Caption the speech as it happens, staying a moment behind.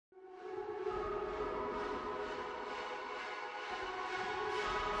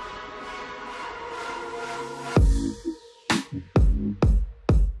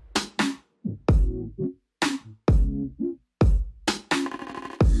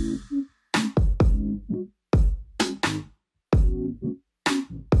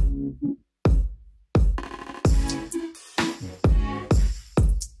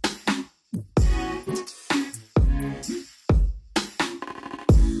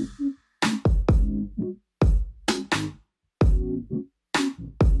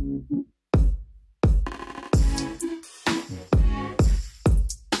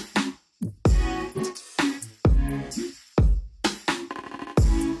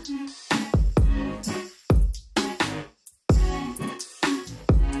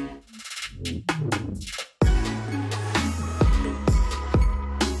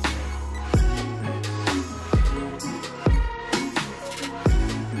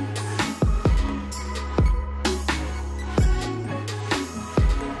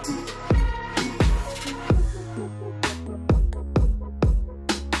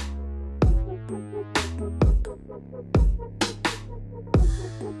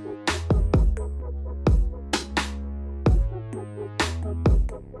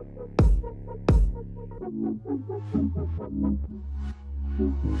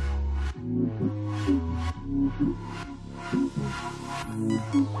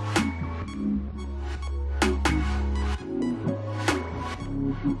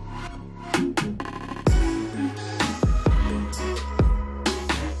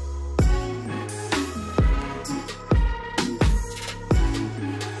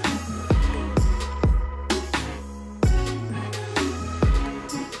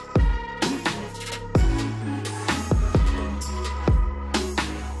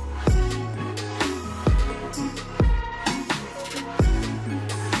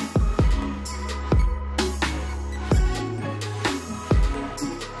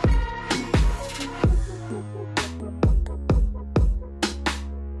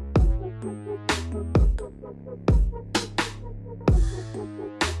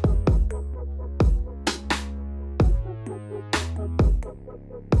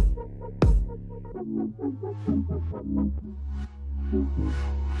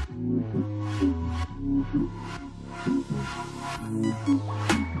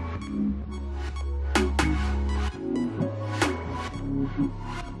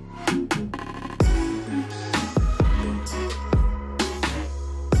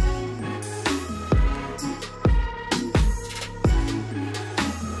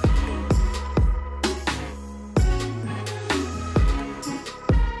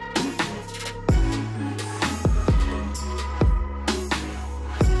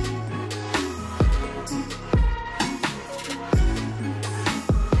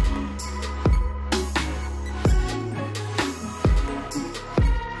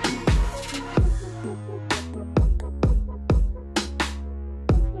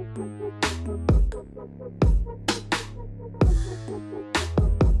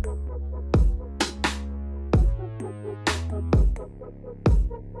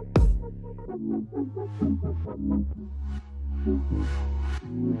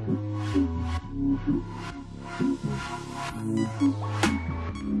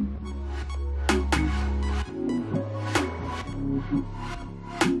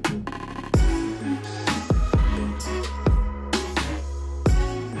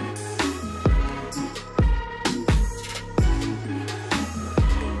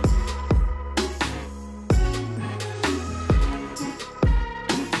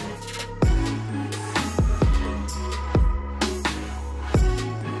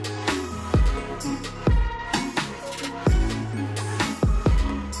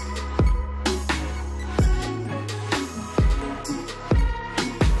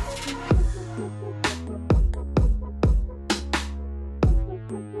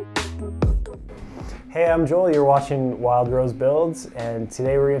Hey, I'm Joel, you're watching Wild Rose Builds, and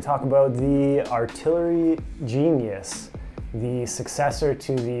today we're going to talk about the Artillery Genius, the successor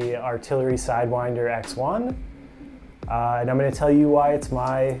to the Artillery Sidewinder X1, and I'm going to tell you why it's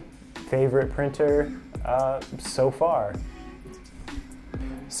my favorite printer so far.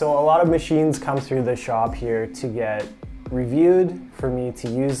 So a lot of machines come through the shop here to get reviewed for me to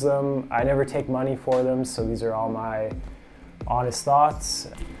use them. I never take money for them, so these are all my honest thoughts.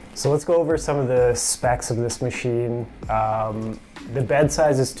 So let's go over some of the specs of this machine. The bed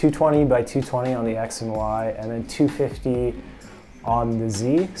size is 220 by 220 on the X and Y, and then 250 on the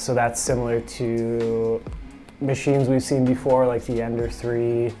Z. So that's similar to machines we've seen before, like the Ender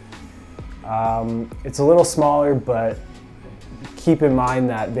 3. It's a little smaller, but keep in mind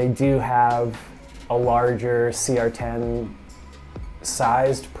that they do have a larger CR10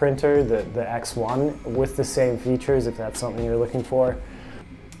 sized printer, the X1, with the same features if that's something you're looking for.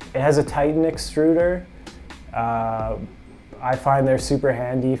 It has a Titan extruder. I find they're super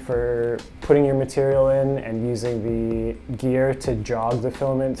handy for putting your material in and using the gear to jog the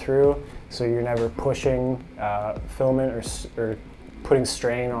filament through, so you're never pushing filament or putting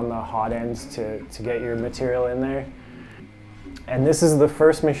strain on the hot ends to get your material in there. And this is the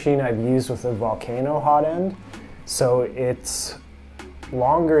first machine I've used with a volcano hot end, so it's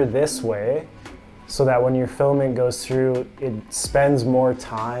longer this way, so that when your filament goes through, it spends more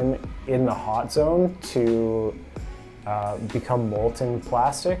time in the hot zone to become molten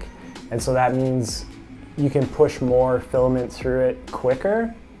plastic. And so that means you can push more filament through it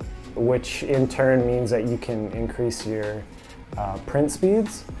quicker, which in turn means that you can increase your print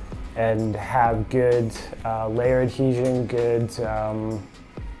speeds and have good layer adhesion,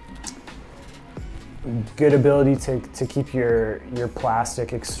 good ability to keep your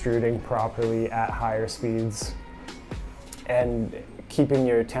plastic extruding properly at higher speeds and keeping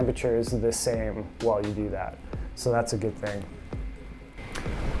your temperatures the same while you do that. So that's a good thing.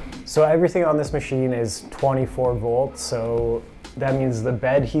 So everything on this machine is 24 volts, so that means the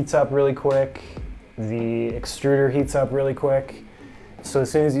bed heats up really quick. The extruder heats up really quick. So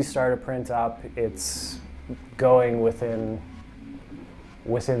as soon as you start a print up, it's going within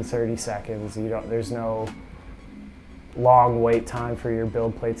 30 seconds. There's no long wait time for your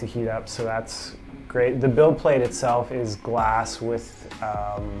build plate to heat up, so that's great. The build plate itself is glass with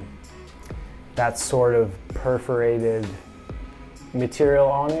that sort of perforated material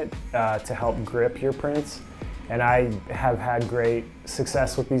on it to help grip your prints. And I have had great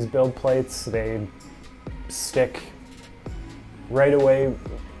success with these build plates. They stick right away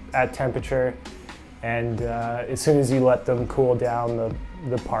at temperature, and as soon as you let them cool down,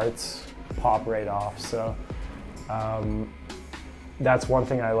 the parts pop right off. So that's one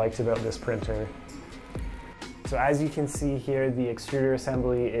thing I liked about this printer. So as you can see here, the extruder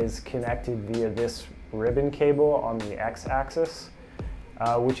assembly is connected via this ribbon cable on the x-axis,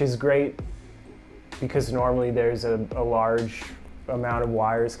 which is great because normally there's a large amount of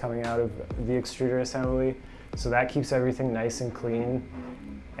wires coming out of the extruder assembly. So that keeps everything nice and clean.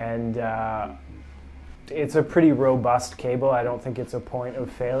 And it's a pretty robust cable. I don't think it's a point of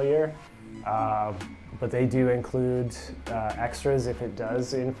failure, but they do include extras if it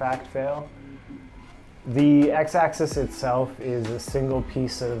does in fact fail. The x-axis itself is a single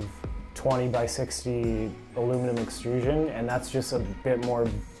piece of 20 by 60 aluminum extrusion, and that's just a bit more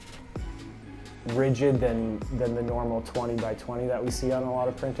rigid than the normal 20 by 20 that we see on a lot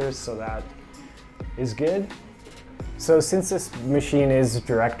of printers, so that is good. So since this machine is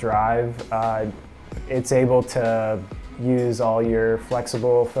direct drive, it's able to use all your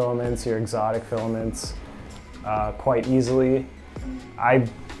flexible filaments, your exotic filaments quite easily. I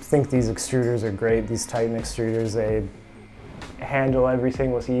think these extruders are great, these Titan extruders. They handle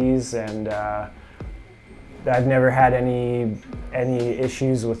everything with ease, and I've never had any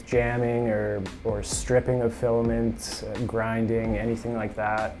issues with jamming or stripping of filament, grinding, anything like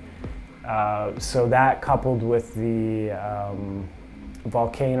that. So that, coupled with the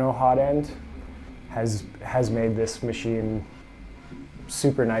Volcano hot end, has made this machine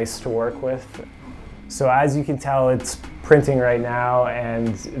super nice to work with. So as you can tell, it's printing right now,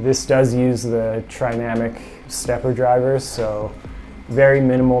 and this does use the Trinamic stepper drivers, so very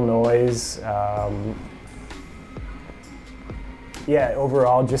minimal noise. Yeah,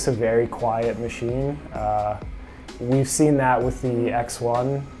 overall just a very quiet machine. We've seen that with the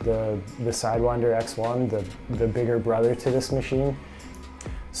X1, the Sidewinder X1, the bigger brother to this machine.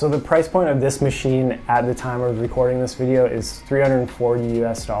 So the price point of this machine at the time of recording this video is $340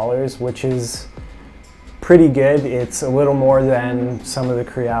 US, which is pretty good. It's a little more than some of the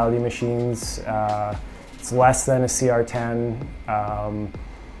Creality machines. It's less than a CR10,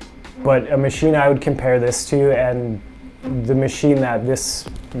 but a machine I would compare this to, and the machine that this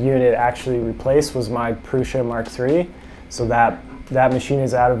unit actually replaced, was my Prusa Mark III. So that machine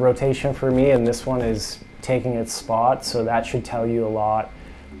is out of rotation for me, and this one is taking its spot. So that should tell you a lot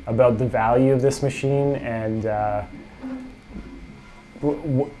about the value of this machine and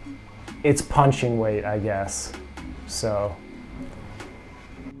its punching weight, I guess. So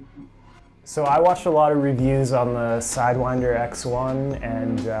I watched a lot of reviews on the Sidewinder X1,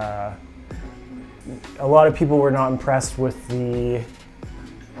 and a lot of people were not impressed with the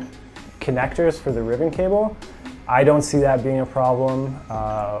connectors for the ribbon cable. I don't see that being a problem.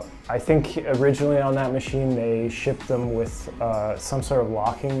 I think originally on that machine they shipped them with some sort of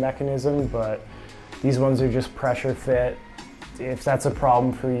locking mechanism, but these ones are just pressure fit. If that's a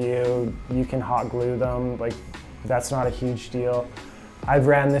problem for you, you can hot glue them. Like, that's not a huge deal. I've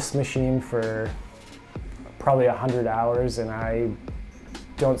ran this machine for probably 100 hours, and I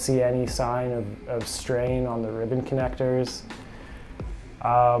don't see any sign of strain on the ribbon connectors.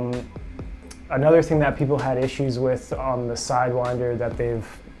 Another thing that people had issues with on the Sidewinder that they've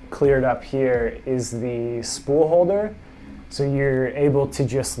cleared up here is the spool holder. So you're able to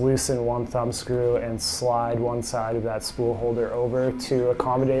just loosen one thumb screw and slide one side of that spool holder over to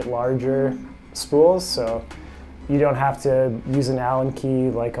accommodate larger spools. So you don't have to use an Allen key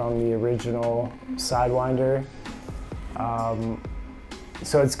like on the original Sidewinder.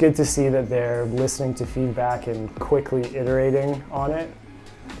 So it's good to see that they're listening to feedback and quickly iterating on it.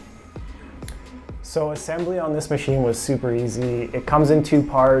 So assembly on this machine was super easy. It comes in 2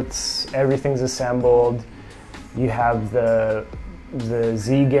 parts, everything's assembled. You have the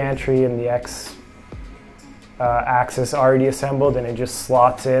Z gantry and the X axis already assembled, and it just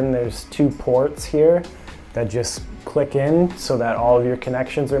slots in. There's 2 ports here that just click in so that all of your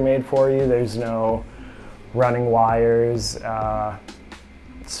connections are made for you. There's no running wires,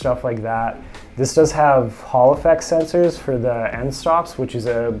 stuff like that. This does have Hall effect sensors for the end stops, which is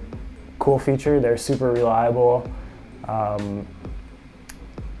a cool feature. They're super reliable.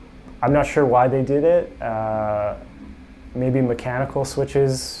 I'm not sure why they did it. Maybe mechanical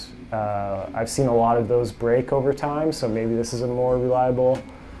switches. I've seen a lot of those break over time, so maybe this is a more reliable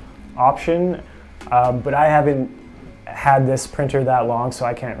option. But I haven't had this printer that long, so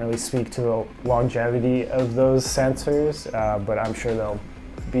I can't really speak to the longevity of those sensors, but I'm sure they'll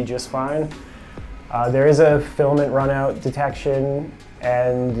be just fine. There is a filament run out detection,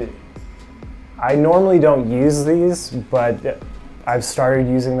 and I normally don't use these, but I've started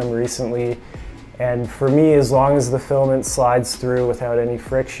using them recently. And for me, as long as the filament slides through without any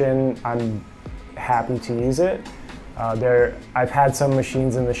friction, I'm happy to use it. I've had some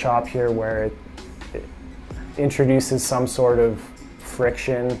machines in the shop here where it introduces some sort of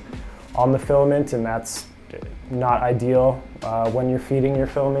friction on the filament, and that's not ideal when you're feeding your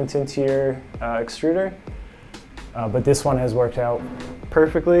filament into your extruder. But this one has worked out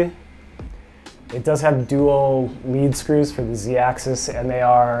perfectly. It does have dual lead screws for the Z-axis, and they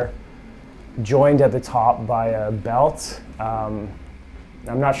are joined at the top by a belt. I'm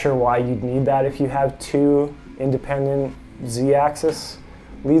not sure why you'd need that if you have two independent Z-axis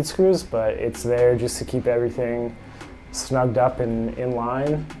lead screws, but it's there just to keep everything snugged up and in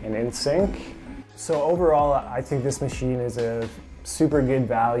line and in sync. So overall, I think this machine is a super good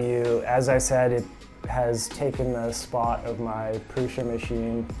value. As I said, it has taken the spot of my Prusa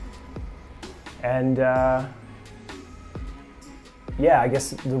machine. And yeah, I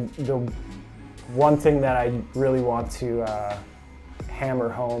guess the one thing that I really want to hammer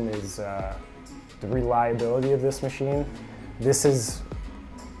home is the reliability of this machine.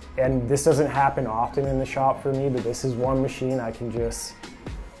 And this doesn't happen often in the shop for me, but this is one machine I can just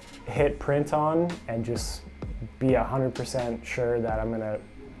hit print on and just be 100% sure that I'm gonna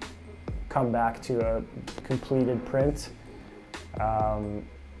come back to a completed print.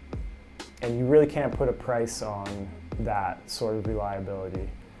 And you really can't put a price on that sort of reliability.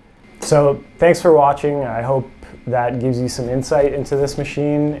 So thanks for watching. I hope that gives you some insight into this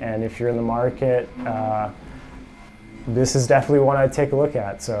machine, and if you're in the market, this is definitely one I'd take a look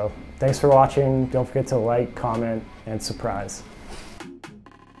at. So thanks for watching. Don't forget to like, comment, and subscribe.